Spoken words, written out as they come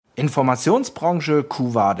Informationsbranche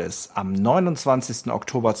Vadis. Am 29.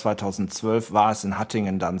 Oktober 2012 war es in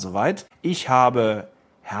Hattingen dann soweit. Ich habe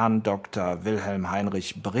Herrn Dr. Wilhelm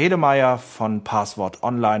Heinrich Bredemeier von Passwort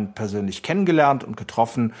Online persönlich kennengelernt und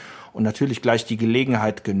getroffen und natürlich gleich die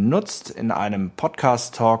Gelegenheit genutzt, in einem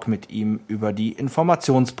Podcast-Talk mit ihm über die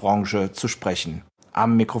Informationsbranche zu sprechen.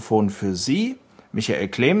 Am Mikrofon für Sie Michael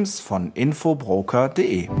Clemens von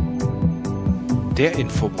infobroker.de. Der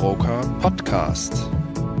Infobroker Podcast.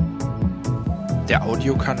 Der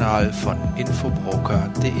Audiokanal von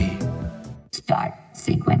infobroker.de. Start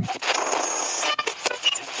Sequence.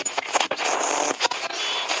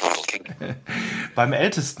 Beim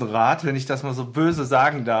Ältestenrat, wenn ich das mal so böse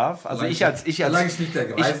sagen darf, also ich als nicht der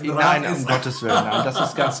nein, um Gottes Willen, nein, das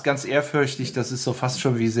ist ganz ehrfürchtig, das ist so fast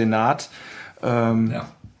schon wie Senat. Ja, danke.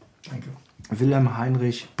 Wilhelm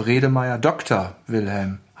Heinrich Bredemeier, Dr.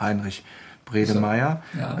 Wilhelm Heinrich Bredemeier.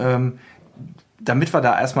 So, ja. Damit wir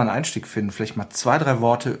da erstmal einen Einstieg finden, vielleicht mal 2-3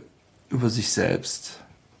 Worte über sich selbst.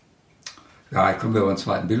 Ja, ich komme über den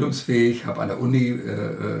zweiten Bildungsweg, habe an der Uni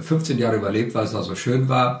 15 Jahre überlebt, weil es da so schön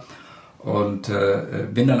war und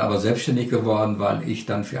bin dann aber selbstständig geworden, weil ich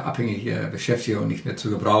dann für abhängige Beschäftigung nicht mehr zu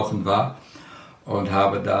gebrauchen war und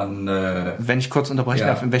habe dann... Wenn ich kurz unterbrechen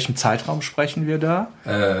darf, in welchem Zeitraum sprechen wir da?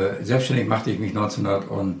 Selbstständig machte ich mich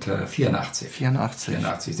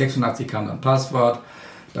 1984. 86 kam dann Passwort.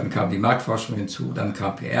 Dann kam die Marktforschung hinzu, dann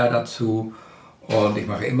kam PR dazu und ich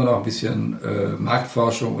mache immer noch ein bisschen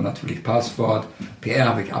Marktforschung und natürlich Passwort. PR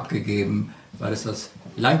habe ich abgegeben, weil es das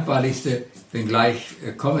langweiligste, wenngleich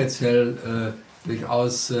kommerziell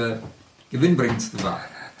durchaus gewinnbringendste war.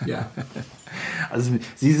 Ja. Also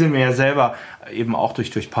Sie sind mir ja selber eben auch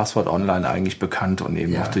durch Passwort Online eigentlich bekannt und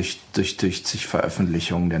eben auch durch zig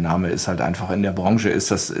Veröffentlichungen. Der Name ist halt einfach in der Branche, ist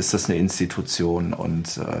das eine Institution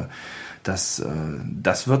und das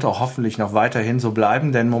wird auch hoffentlich noch weiterhin so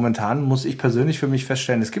bleiben, denn momentan muss ich persönlich für mich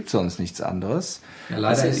feststellen, es gibt sonst nichts anderes. Ja,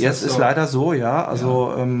 leider ist leider so, ja.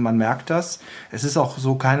 Also man merkt das. Es ist auch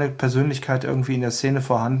so keine Persönlichkeit irgendwie in der Szene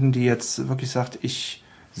vorhanden, die jetzt wirklich sagt, ich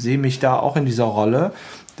sehe mich da auch in dieser Rolle.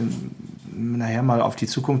 Nachher mal auf die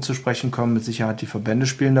Zukunft zu sprechen kommen, mit Sicherheit die Verbände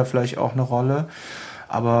spielen da vielleicht auch eine Rolle.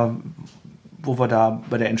 Aber wo wir da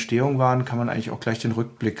bei der Entstehung waren, kann man eigentlich auch gleich den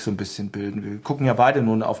Rückblick so ein bisschen bilden. Wir gucken ja beide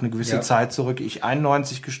nun auf eine gewisse Zeit zurück. Ich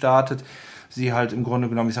 91 gestartet, Sie halt im Grunde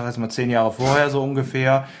genommen, ich sage jetzt mal 10 Jahre vorher so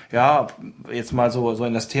ungefähr. Ja, jetzt mal so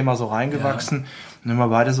in das Thema so reingewachsen. Und wenn wir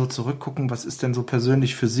beide so zurückgucken, was ist denn so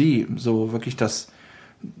persönlich für Sie so wirklich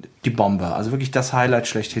die Bombe, also wirklich das Highlight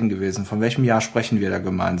schlechthin gewesen? Von welchem Jahr sprechen wir da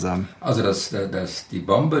gemeinsam? Also die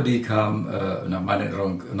Bombe, die kam nach meiner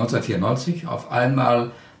Erinnerung 1994. Auf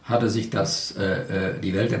einmal hatte sich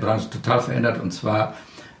die Welt der Branche total verändert und zwar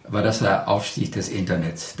war das der Aufstieg des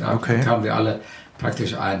Internets. Da bekamen wir alle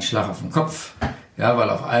praktisch einen Schlag auf den Kopf, ja, weil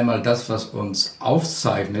auf einmal das, was uns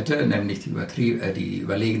aufzeichnete, nämlich die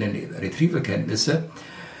überlegenen Retrieval-Kenntnisse,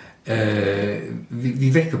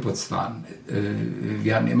 wie weggeputzt waren.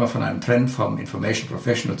 Wir haben immer von einem Trend vom Information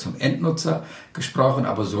Professional zum Endnutzer gesprochen,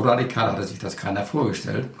 aber so radikal hatte sich das keiner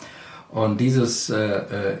vorgestellt. Und dieses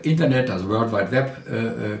Internet, das World Wide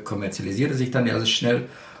Web, kommerzialisierte sich dann ja sehr schnell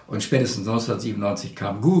und spätestens 1997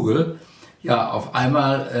 kam Google. Ja, auf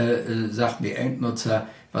einmal sagten die Endnutzer,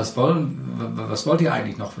 was wollt ihr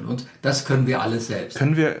eigentlich noch von uns? Das können wir alles selbst.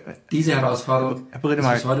 Diese Herausforderung Herr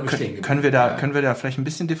Bredemeier, ist heute bestehen geblieben. Können wir da vielleicht ein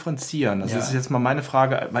bisschen differenzieren? Das ist jetzt mal meine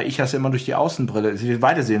Frage, weil ich das ja immer durch die Außenbrille, wir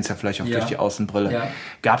beide sehen es ja vielleicht auch durch die Außenbrille. Ja.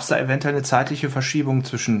 Gab es da eventuell eine zeitliche Verschiebung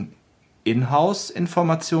zwischen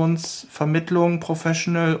Inhouse-Informationsvermittlung,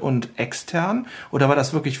 Professional und extern? Oder war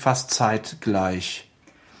das wirklich fast zeitgleich?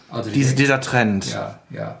 Also dieser Trend?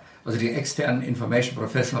 Ja. Also die externen Information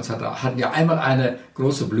Professionals hatten ja einmal eine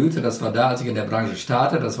große Blüte, das war da, als ich in der Branche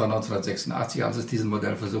startete, das war 1986, als es diesen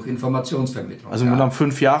Modellversuch Informationsvermittlung also gab.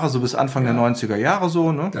 5 Jahre, so bis Anfang der 90er Jahre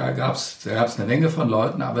so, ne? Da gab's eine Menge von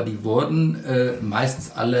Leuten, aber die wurden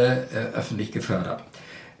meistens alle öffentlich gefördert.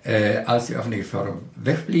 Als die öffentliche Förderung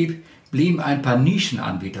wegblieb, blieben ein paar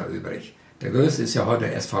Nischenanbieter übrig. Der größte ist ja heute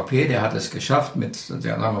der SVP, der hat es geschafft, mit, sagen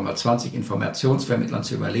wir mal, 20 Informationsvermittlern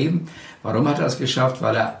zu überleben. Warum hat er es geschafft?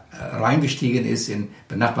 Weil er reingestiegen ist in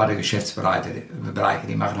benachbarte Geschäftsbereiche.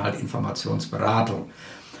 Die machen halt Informationsberatung.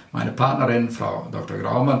 Meine Partnerin, Frau Dr.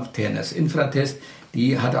 Graumann, TNS Infratest,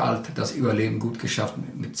 die hatte halt das Überleben gut geschafft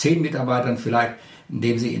mit 10 Mitarbeitern vielleicht,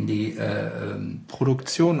 indem sie in die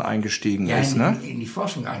Produktion eingestiegen ist, ne? In die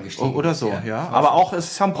Forschung eingestiegen oder so, ja. Aber auch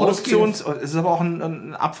es ist aber auch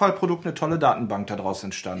ein Abfallprodukt, eine tolle Datenbank daraus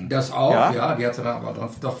entstanden. Das auch, ja. Die hat sie dann aber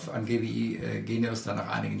doch an GWI Genius dann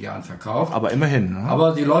nach einigen Jahren verkauft. Aber immerhin. Ne?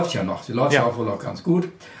 Aber sie läuft ja noch. Sie läuft ja auch wohl noch ganz gut.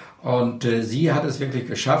 Und sie hat es wirklich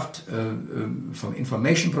geschafft, vom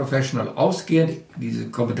Information Professional ausgehend, diese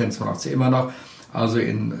Kompetenz braucht sie immer noch, also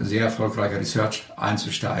in sehr erfolgreiche Research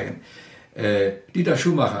einzusteigen. Dieter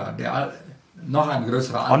Schumacher, der noch ein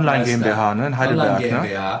größerer Online GmbH, ne, in Heidelberg. Online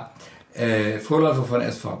GmbH, Vorläufer von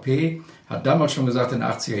SVP, hat damals schon gesagt, in den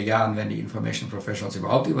 80er Jahren, wenn die Information Professionals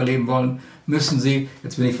überhaupt überleben wollen, müssen sie,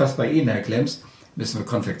 jetzt bin ich fast bei Ihnen, Herr Klemms, müssen wir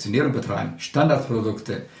Konfektionierung betreiben,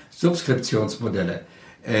 Standardprodukte, Subskriptionsmodelle.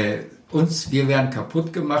 Wir werden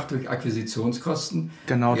kaputt gemacht durch Akquisitionskosten.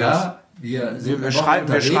 Genau ja, das. Wir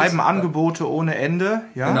schreiben Angebote ohne Ende.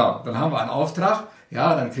 Ja? Genau, dann haben wir einen Auftrag.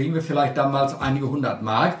 Ja, dann kriegen wir vielleicht damals einige 100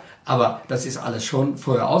 Mark. Aber das ist alles schon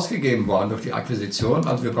vorher ausgegeben worden durch die Akquisition.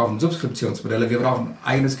 Also wir brauchen Subskriptionsmodelle, wir brauchen ein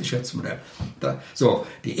eigenes Geschäftsmodell.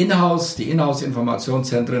 Die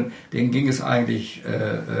Inhouse-Informationszentren, denen ging es eigentlich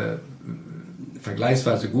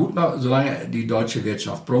vergleichsweise gut, solange die deutsche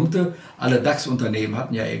Wirtschaft brummte. Alle DAX-Unternehmen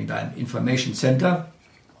hatten ja irgendein Information Center.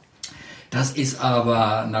 Das ist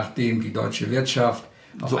aber, nachdem die deutsche Wirtschaft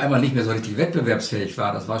auf einmal nicht mehr so richtig wettbewerbsfähig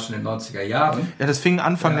war, das war schon in den 90er Jahren. Ja, das fing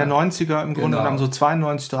Anfang der 90er im Grunde genommen so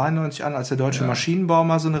 92, 93 an, als der deutsche Maschinenbau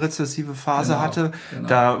mal so eine rezessive Phase hatte. Genau.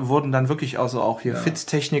 Da wurden dann wirklich also auch hier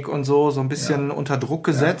Fitztechnik und so ein bisschen unter Druck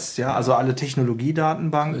gesetzt, also alle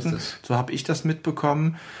Technologiedatenbanken. So habe ich das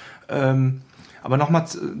mitbekommen. Aber nochmal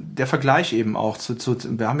der Vergleich eben auch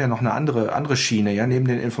wir haben ja noch eine andere Schiene, ja, neben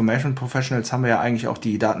den Information Professionals haben wir ja eigentlich auch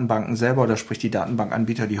die Datenbanken selber, oder sprich die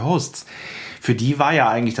Datenbank-Anbieter, die Hosts. Für die war ja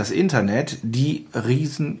eigentlich das Internet die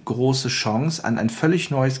riesengroße Chance, an ein völlig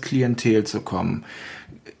neues Klientel zu kommen.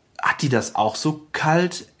 Hat die das auch so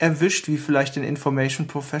kalt erwischt wie vielleicht den Information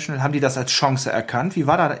Professional? Haben die das als Chance erkannt? Wie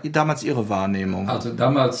war da damals Ihre Wahrnehmung? Also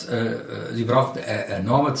damals, sie braucht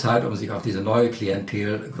enorme Zeit, um sich auf diese neue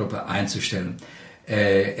Klientelgruppe einzustellen.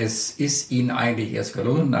 Es ist ihnen eigentlich erst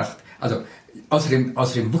gelungen,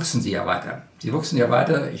 außerdem wuchsen sie ja weiter. Sie wuchsen ja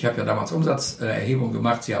weiter. Ich habe ja damals Umsatzerhebung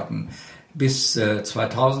gemacht. Sie hatten bis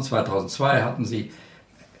 2002 hatten sie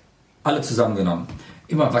alle zusammengenommen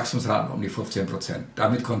immer Wachstumsraten um die 15%.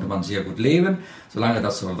 Damit konnte man sehr gut leben. Solange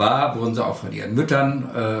das so war, wurden sie auch von ihren Müttern,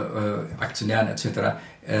 Aktionären etc.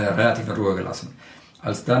 Relativ in Ruhe gelassen.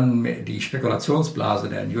 Als dann die Spekulationsblase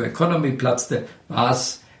der New Economy platzte,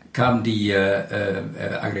 kamen die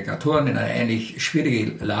Aggregatoren in eine ähnlich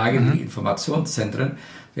schwierige Lage wie die Informationszentren.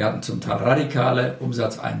 Wir hatten zum Teil radikale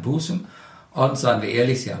Umsatzeinbußen und, seien wir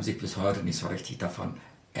ehrlich, sie haben sich bis heute nicht so richtig davon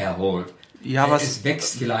erholt. Ja, es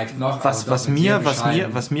wächst vielleicht noch. Was mir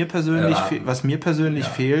persönlich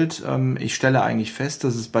fehlt, ich stelle eigentlich fest,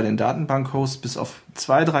 dass es bei den Datenbank-Hosts bis auf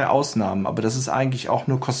 2, 3 Ausnahmen, aber das ist eigentlich auch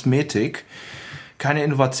nur Kosmetik, keine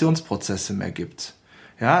Innovationsprozesse mehr gibt.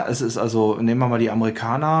 Ja, es ist also, nehmen wir mal die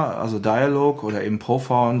Amerikaner, also Dialog oder eben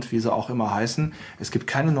Profound, wie sie auch immer heißen. Es gibt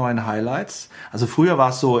keine neuen Highlights. Also früher war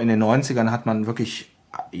es so, in den 90ern hat man wirklich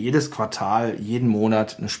jedes Quartal, jeden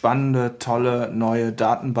Monat eine spannende, tolle, neue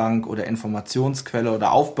Datenbank oder Informationsquelle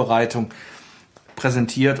oder Aufbereitung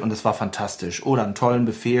präsentiert und es war fantastisch. Oder einen tollen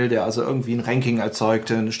Befehl, der also irgendwie ein Ranking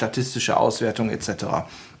erzeugte, eine statistische Auswertung etc.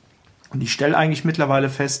 Und ich stelle eigentlich mittlerweile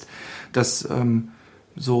fest, dass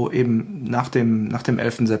so eben nach dem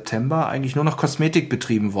 11. September eigentlich nur noch Kosmetik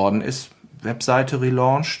betrieben worden ist. Webseite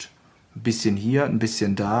relaunched, ein bisschen hier, ein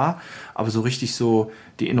bisschen da, aber so richtig so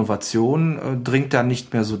die Innovation dringt da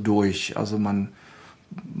nicht mehr so durch. Also man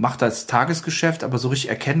macht das Tagesgeschäft, aber so richtig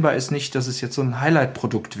erkennbar ist nicht, dass es jetzt so ein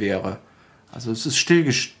Highlight-Produkt wäre. Also es ist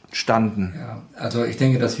stillgestanden. Ja, also ich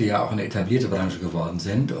denke, dass wir ja auch eine etablierte Branche geworden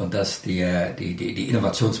sind und dass die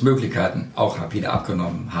Innovationsmöglichkeiten auch rapide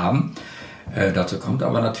abgenommen haben. Dazu kommt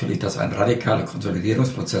aber natürlich, dass ein radikaler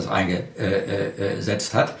Konsolidierungsprozess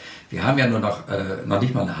eingesetzt hat. Wir haben ja nur noch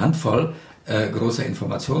nicht mal eine Handvoll großer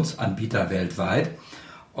Informationsanbieter weltweit.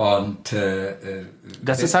 Und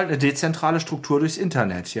das ist halt eine dezentrale Struktur durchs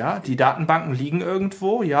Internet, ja. Die Datenbanken liegen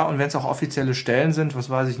irgendwo, ja, und wenn es auch offizielle Stellen sind, was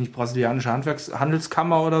weiß ich nicht, brasilianische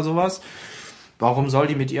Handelskammer oder sowas, warum soll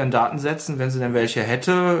die mit ihren Datensätzen, wenn sie denn welche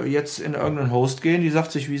hätte, jetzt in irgendeinen Host gehen? Die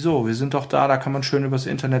sagt sich, wieso? Wir sind doch da kann man schön übers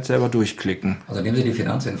Internet selber durchklicken. Also nehmen Sie die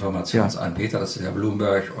Finanzinformationsanbieter, das ist ja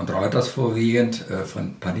Bloomberg und Reuters vorwiegend, von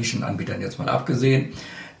ein paar Nischenanbietern jetzt mal abgesehen.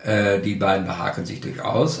 Die beiden behakeln sich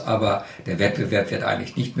durchaus, aber der Wettbewerb wird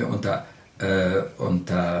eigentlich nicht mehr unter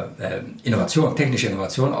technische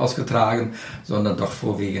Innovation ausgetragen, sondern doch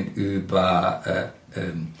vorwiegend über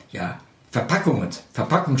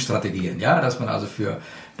Verpackungsstrategien, ja, dass man also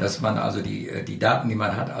die Daten, die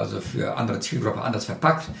man hat, also für andere Zielgruppen anders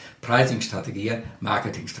verpackt, Pricing-Strategien,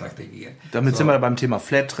 Marketing-Strategien. Damit sind wir beim Thema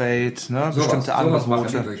Flatrate, ne, bestimmte Angebote. Sowas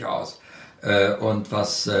machen wir durchaus. Und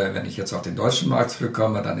wenn ich jetzt auf den deutschen Markt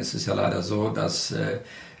zurückkomme, dann ist es ja leider so, dass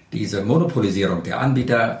diese Monopolisierung der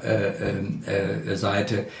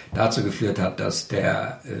Anbieterseite dazu geführt hat, dass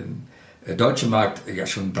der deutsche Markt ja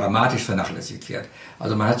schon dramatisch vernachlässigt wird.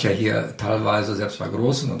 Also man hat ja hier teilweise selbst bei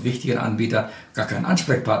großen und wichtigen Anbietern gar keinen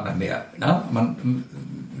Ansprechpartner mehr. Ne?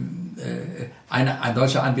 Ein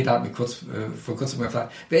deutscher Anbieter hat mich vor kurzem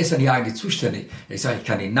gefragt, wer ist denn hier eigentlich zuständig? Ich sage, ich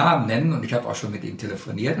kann den Namen nennen und ich habe auch schon mit ihm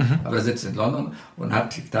telefoniert, aber er sitzt in London und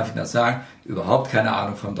hat, darf ich das sagen, überhaupt keine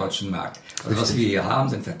Ahnung vom deutschen Markt. Also was wir hier haben,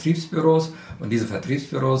 sind Vertriebsbüros und diese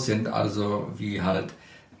Vertriebsbüros sind also wie halt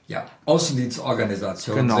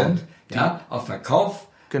Außendienstorganisationen sind, auf Verkauf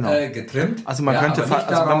getrimmt. Also man könnte,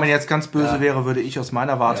 wenn man jetzt ganz böse wäre, würde ich aus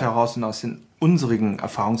meiner Warte heraus und aus den unsrigen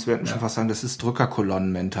Erfahrungswerten schon fast sagen, das ist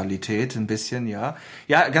Drückerkolonnenmentalität ein bisschen, Ja,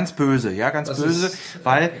 ganz böse,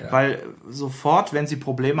 weil sofort, wenn sie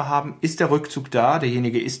Probleme haben, ist der Rückzug da,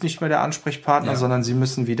 derjenige ist nicht mehr der Ansprechpartner, sondern sie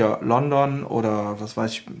müssen wieder London oder was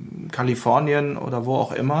weiß ich, Kalifornien oder wo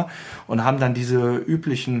auch immer und haben dann diese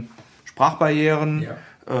üblichen Sprachbarrieren,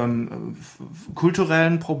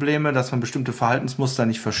 kulturellen Probleme, dass man bestimmte Verhaltensmuster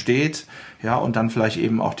nicht versteht, und dann vielleicht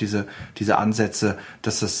eben auch diese Ansätze,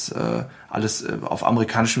 dass das alles auf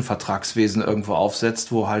amerikanischem Vertragswesen irgendwo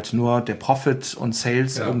aufsetzt, wo halt nur der Profit und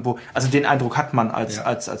Sales irgendwo, also den Eindruck hat man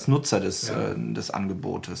als Nutzer des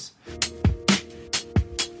Angebotes.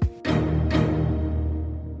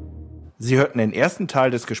 Sie hörten den ersten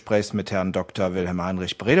Teil des Gesprächs mit Herrn Dr. Wilhelm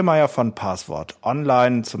Heinrich Bredemeier von Passwort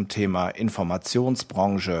Online zum Thema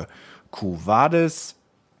Informationsbranche Vadis.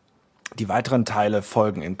 Die weiteren Teile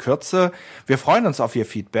folgen in Kürze. Wir freuen uns auf Ihr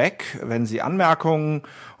Feedback. Wenn Sie Anmerkungen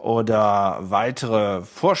oder weitere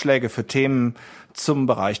Vorschläge für Themen zum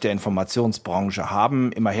Bereich der Informationsbranche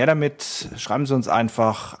haben, immer her damit. Schreiben Sie uns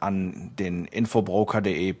einfach an den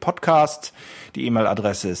infobroker.de Podcast. Die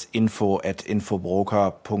E-Mail-Adresse ist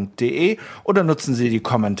info@infobroker.de oder nutzen Sie die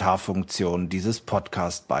Kommentarfunktion dieses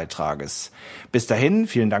Podcast-Beitrages. Bis dahin,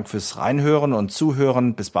 vielen Dank fürs Reinhören und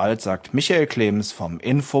Zuhören. Bis bald, sagt Michael Clemens vom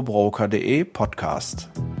infobroker.de Podcast.